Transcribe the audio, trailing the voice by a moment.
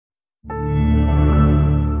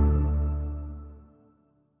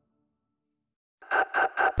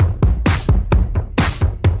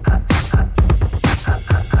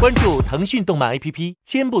关注腾讯动漫 APP，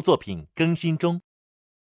 肩部作品更新中。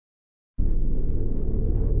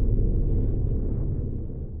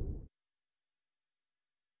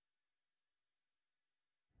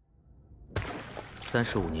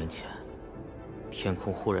35年前，天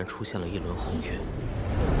空忽然出现了一轮红月，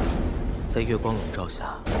在月光笼罩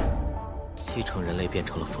下，7成人类变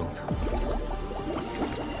成了疯子。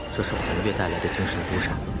这是红月带来的精神污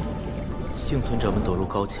染，幸存者们躲入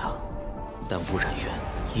高墙，但污染源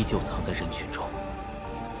依旧藏在人群中，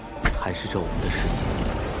蚕食着我们的世界。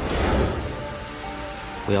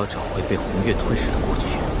我要找回被红月吞噬的过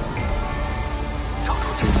去，找出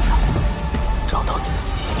真相，找到自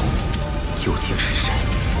己究竟是谁。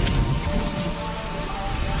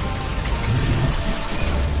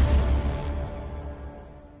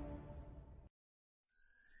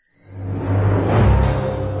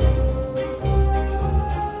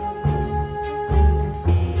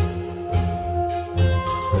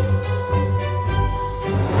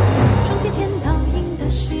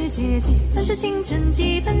几分是竞争，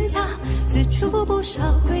几分假，此处不少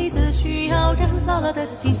规则需要人牢牢的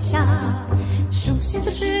记下。竖现着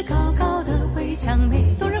是高高的围墙，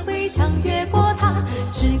没有人会想越过它，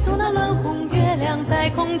只有那轮红月亮在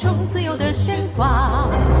空中自由的悬挂。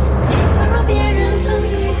倘若别人曾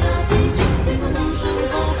与咖啡酒，也不能顺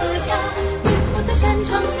口喝下，也不再擅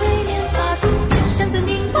长催眠法术，别擅自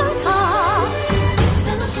凝望它。第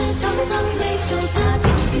三种市场当没收假酒，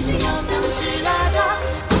必须要像吃辣椒。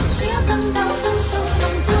等到双手双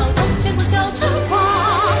脚都全部交成花，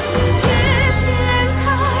越掀开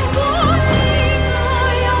我心的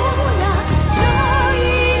优雅，这一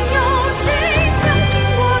有谁将经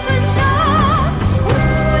过分享？不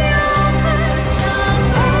要喷香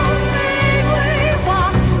红玫瑰花，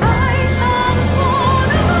爱上错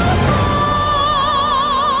的他。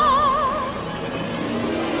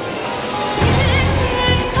越掀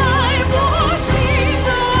开我心的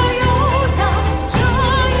优雅，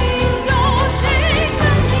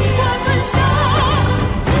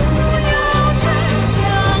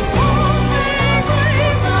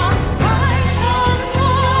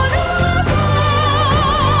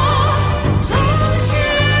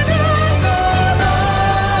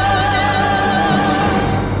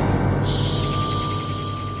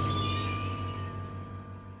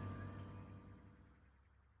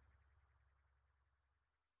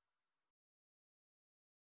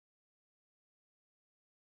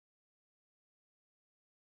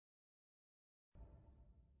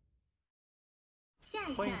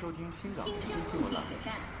欢迎收听新港新闻栏。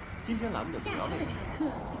今天栏目的主要内容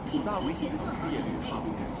：5大危险行业绿化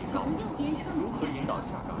路试新港，如何引导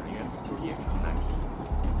下岗人员就业成难题。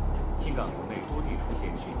新港国内多地出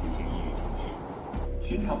现血迹性抑郁情绪。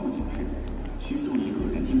巡查部警示，需注意个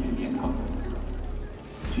人精神健康。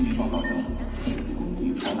据报告称，近期工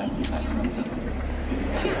地传来意外声响。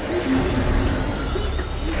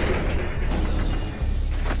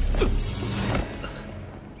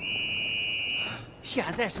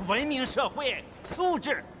现在是文明社会，素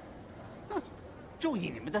质。哼，注意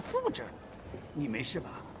你们的素质。你没事吧？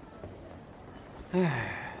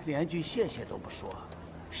哎，连句谢谢都不说，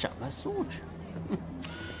什么素质？哼。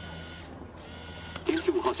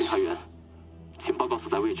05号巡查员，请报告所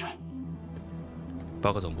在位置。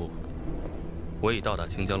报告总部，我已到达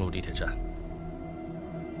清江路地铁站，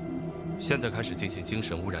现在开始进行精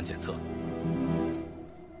神污染检测。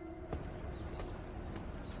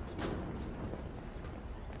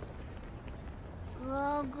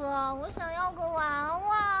哥哥，我想要个娃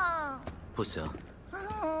娃。不行。哥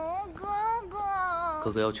哥。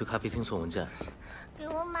哥哥要去咖啡厅送文件。给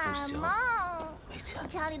我买嘛。不行，没钱。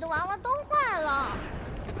家里的娃娃都坏了。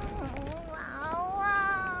娃娃。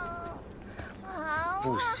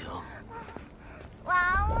不行。娃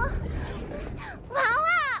娃。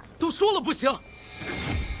都说了不行。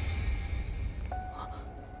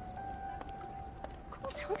高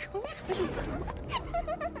墙城里才是疯子。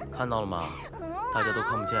看到了吗？大家都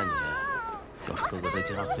看不见你。要是哥哥在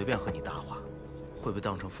街上随便和你搭话，会被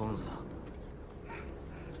当成疯子的。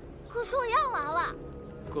可是我要娃娃。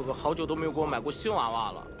哥哥好久都没有给我买过新娃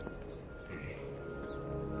娃了。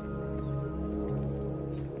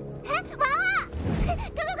嘿，娃娃！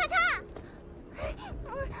哥哥快看！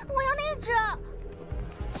我要那只。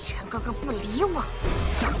钱哥哥不理我，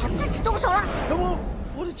让他自己动手了。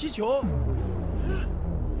我的气球。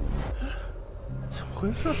怎么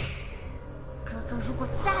回事？哥哥如果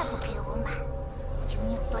再不给我买，我就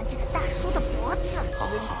扭断这个大叔的脖子。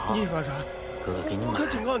好，你干啥？哥哥给你买。我可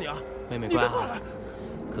警告你啊！妹妹乖啊，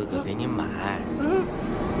哥哥给你买。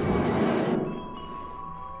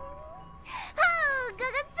哥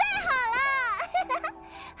哥最好了！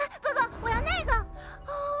哥哥，我要那个。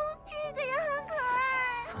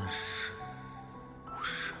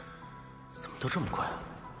都这么贵啊？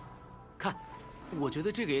看，我觉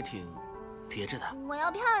得这个也挺别致的。我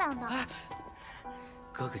要漂亮的。哎，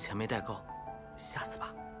哥哥钱没带够，下次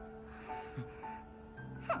吧。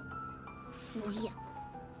哼，敷衍。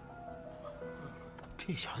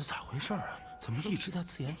这小子咋回事啊？怎么一直在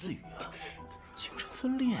自言自语啊？精神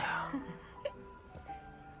分裂啊！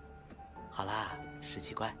好啦，十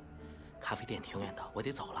七乖，咖啡店挺远的，我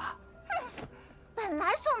得走了。哼，本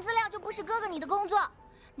来送资料就不是哥哥你的工作，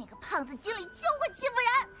那个胖子经理就会欺负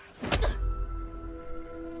人。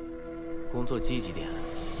工作积极点，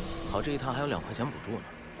跑这一趟还有2块钱补助呢，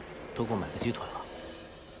都够买个鸡腿了。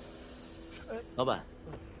老板，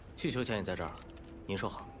气球钱也在这儿，您收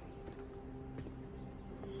好。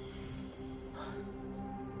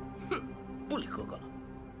哼，不理哥哥了，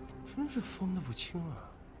真是疯得不轻啊！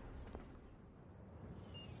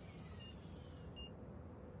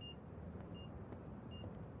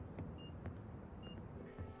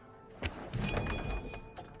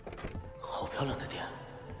好漂亮的店，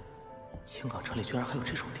青港城里居然还有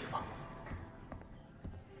这种地方。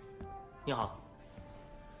你好，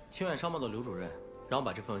清远商贸的刘主任让我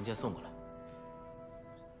把这份文件送过来。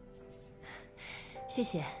谢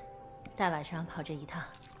谢，大晚上跑这一趟，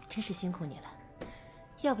真是辛苦你了。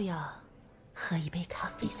要不要喝一杯咖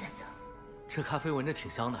啡再走？这咖啡闻着挺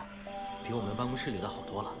香的，比我们办公室里的好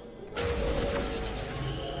多了。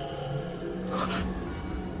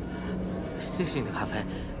谢谢你的咖啡，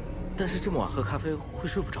但是这么晚喝咖啡会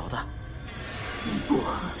睡不着的。你不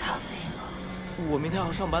喝咖啡吗？我明天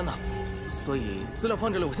要上班呢，所以资料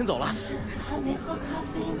放这里，我先走了。还没喝咖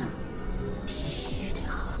啡呢，必须得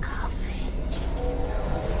喝咖啡。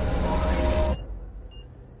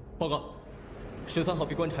报告，13号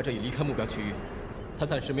被观察者已离开目标区域，他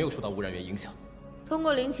暂时没有受到污染源影响。通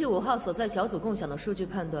过075号所在小组共享的数据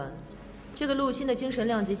判断，这个陆星的精神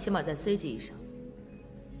量级起码在 C 级以上，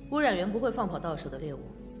污染源不会放跑到手的猎物，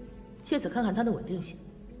借此看看它的稳定性。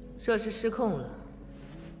若是失控了，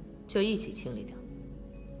就一起清理掉。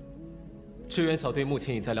支援小队目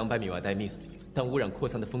前已在200米外待命，但污染扩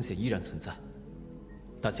散的风险依然存在。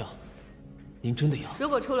大校，您真的要？如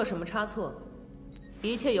果出了什么差错，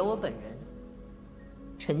一切由我本人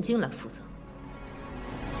陈晶来负责。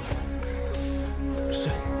是。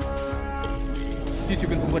继续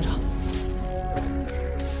跟踪观察。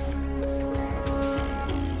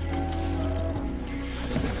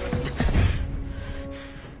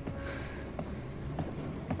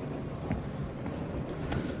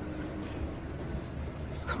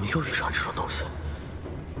怎么又遇上这种东西？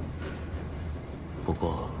不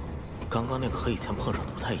过，刚刚那个和以前碰上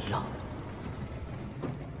的不太一样。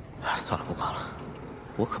哎，算了，不管了，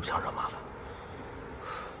我可不想惹麻烦。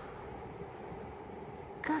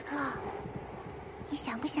哥哥，你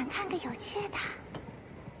想不想看个有趣的？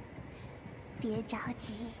别着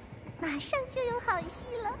急，马上就有好戏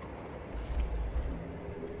了。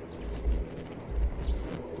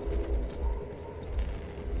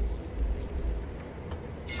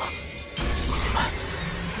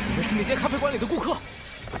你们是那间咖啡馆里的顾客，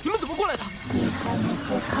你们怎么过来的？你还没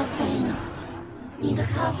喝咖啡呢，你的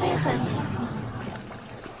咖啡还没喝。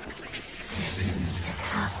这是你的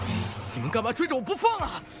咖啡。你们干嘛追着我不放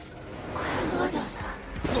啊？快喝掉它！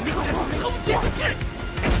我没喝不起！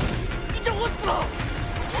你让我走！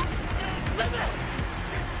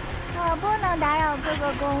我不能打扰哥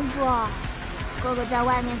哥工作，哥哥在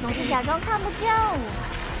外面总是假装看不见我。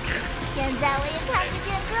现在我也看不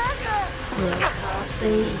见哥哥。喝咖啡，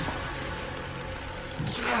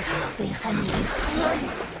你的咖啡还没喝呢。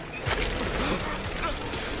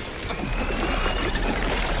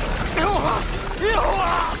别我！别我！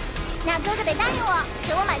那哥哥得答应我，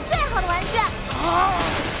给我买最好的玩具。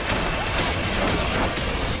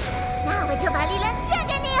那我就把力量借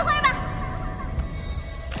给你一会儿吧。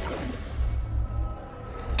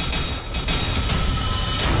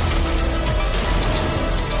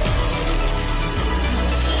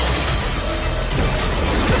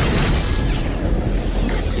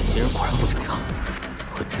这些人果然不正常，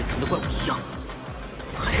和之前的怪物一样，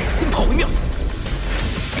还是先跑为妙。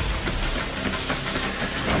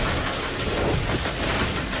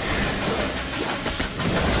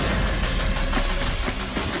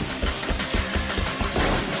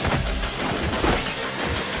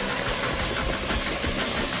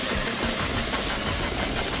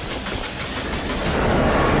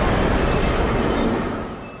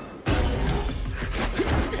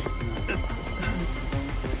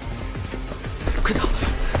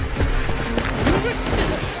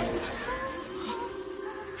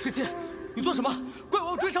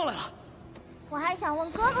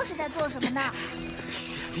在做什么呢？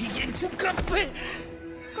你研究咖啡。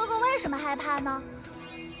哥哥为什么害怕呢？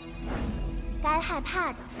该害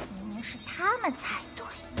怕的明明是他们才对。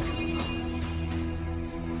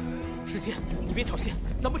石溪，你别挑衅，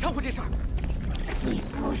咱不掺和这事儿。你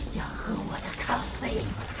不想喝我的咖啡，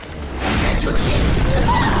那就去死吧！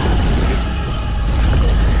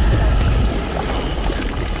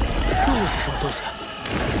这又是什么东西？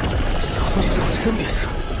小东西长得真别致。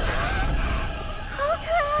好可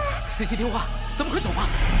爱！石溪，听话，咱们快走吧。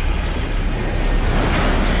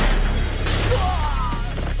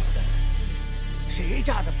谁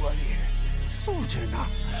炸的玻璃？素质呢？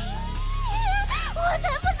我才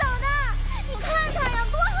不走呢！你看看呀，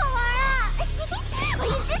多好玩啊！我一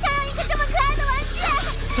直想要一个这么可爱的玩具。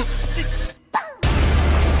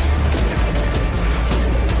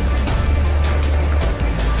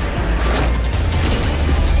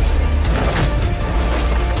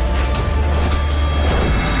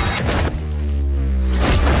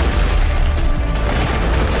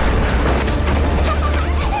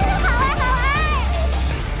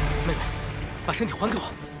身体还给我！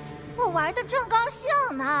我玩的正高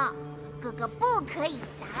兴呢，哥哥不可以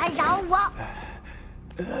打扰我。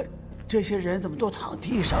这些人怎么都躺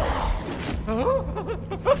地上了？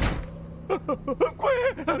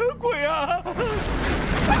鬼啊！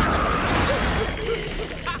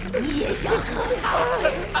你也想喝咖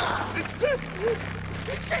啡吗？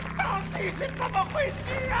这到底是怎么回事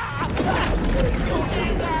啊？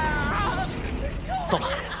糟了，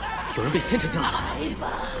有人被牵扯进来了。来吧。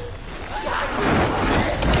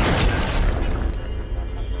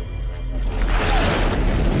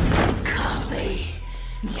咖啡，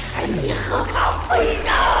你还没喝咖啡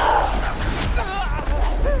呢！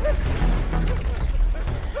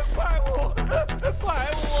怪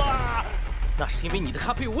物啊！那是因为你的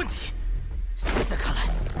咖啡有问题。现在看来，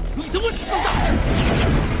你的问题更大。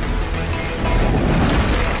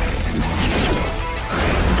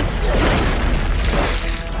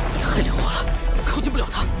太灵活了，靠近不了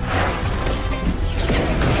他。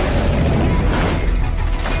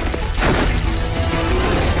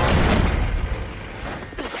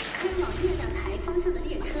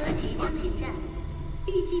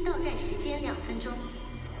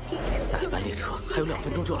下一班列车还有2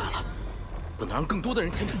分钟就来了，不能让更多的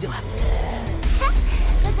人牵扯进来。哥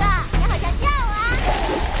哥，你好像需要我啊！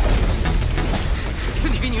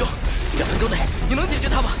身体给你用，2分钟内你能解决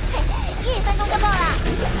他吗？1分钟就够了。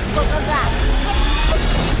我哥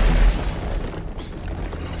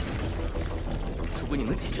哥，如果你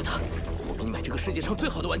能解决他，我给你买这个世界上最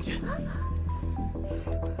好的玩具。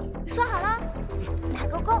说好了，打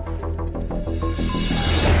勾勾。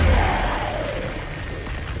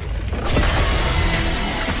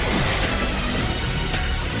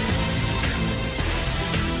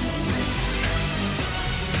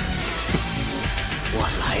我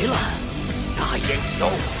来了，大眼球！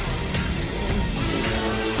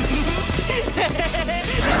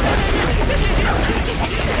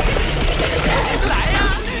来呀，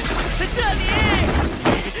在这里！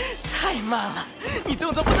太慢了，你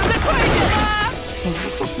动作不能再快一点吗？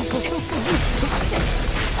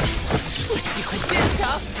我喜欢坚强、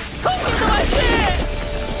聪明的玩具。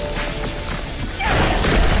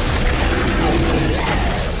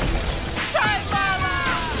太慢了，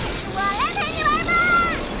我来陪你玩吧。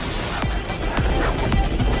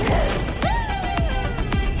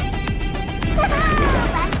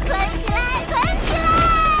把你捆起来，捆起来！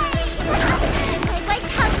乖乖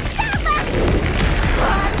躺下吧，我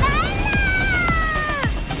来啦！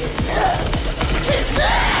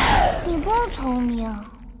你不聪明，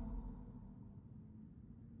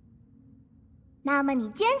那么你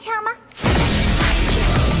坚强吗？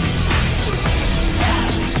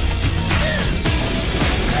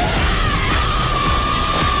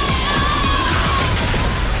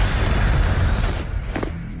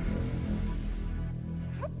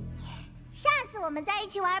下次我们再一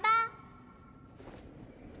起玩吧。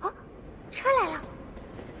哦，车来了。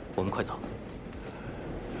我们快走。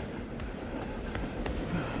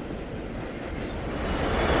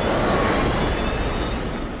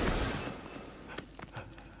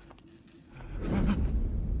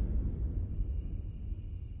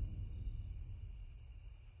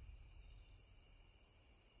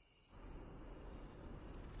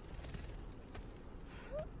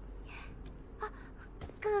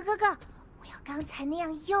哥哥，我要刚才那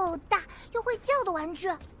样又大又会叫的玩具。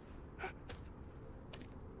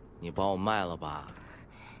你帮我卖了吧？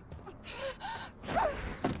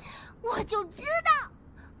我就知道，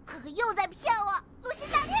哥哥又在骗我，陆心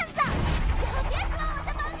大骗子！以后别指望我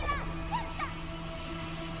再帮你了，骗子！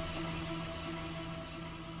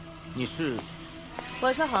你是？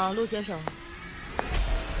晚上好，陆先生。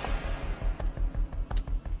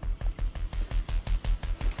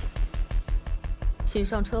请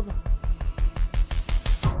上车吧。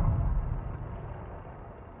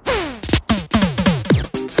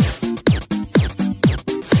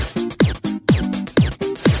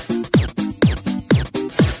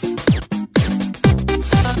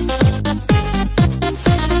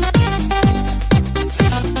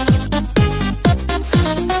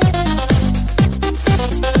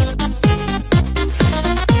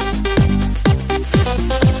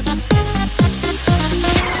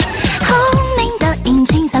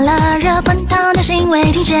行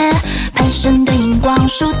为停歇，攀升的荧光，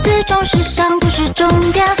数字中实相不是终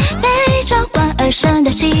点，被浇灌而生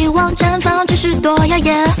的希望绽放，只是多耀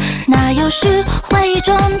眼。那又是回忆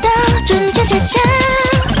中的真真切切，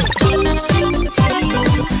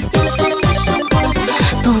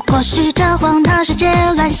不过是这荒唐世界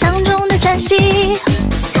乱象中的喘息，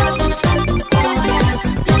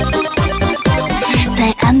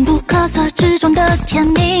在暗不可测之中的甜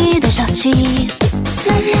蜜的小气。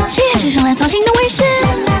七月之中来造新的危险，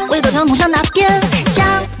为多少梦想那边奖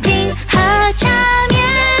品和假面，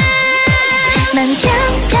满天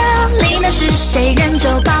飘零的是谁人就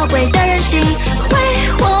宝贵的人性，挥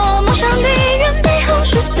霍梦想里人背后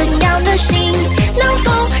是怎样的心，能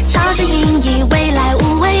否朝着引以未来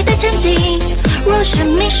无畏的前进，若是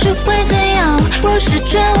迷失会怎样，若是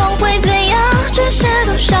绝望会怎样，这些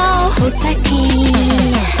都稍后再听。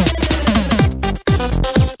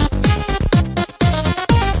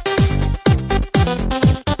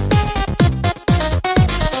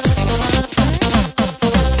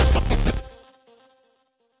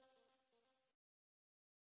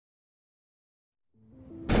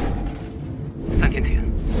3天前，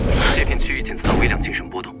这片区域检测到微量精神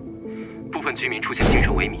波动，部分居民出现精神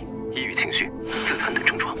萎靡、抑郁情绪、自残等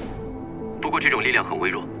症状。不过这种力量很微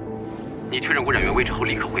弱，你确认污染源位置后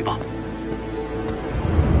立刻汇报。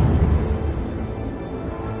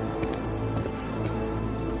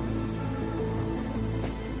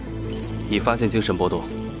已发现精神波动，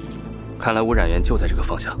看来污染源就在这个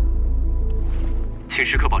方向，请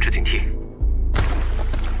时刻保持警惕。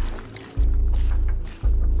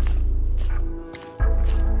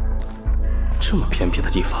这么偏僻的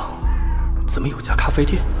地方，怎么有家咖啡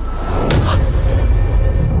店？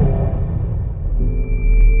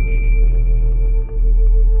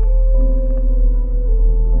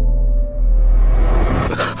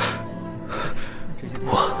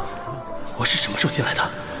我是什么时候进来的？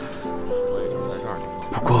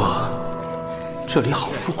不过这里好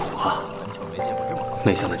复古啊！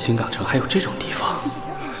没想到青港城还有这种地方，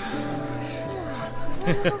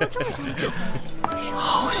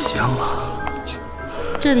好香啊！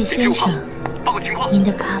这位先生，报告情况，您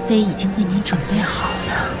的咖啡已经为您准备好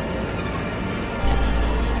了。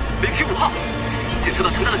075号，检测到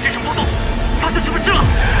强大的精神波动，发生什么事了？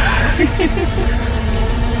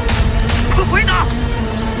快回答！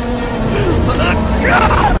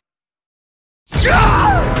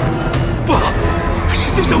不好，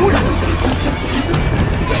是精神污染！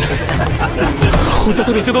红色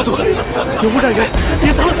特别行动组有污染源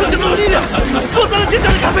隐藏了自己的力量，破坏了接下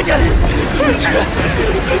的咖啡店。这人，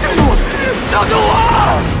你救救我！救救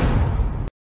我！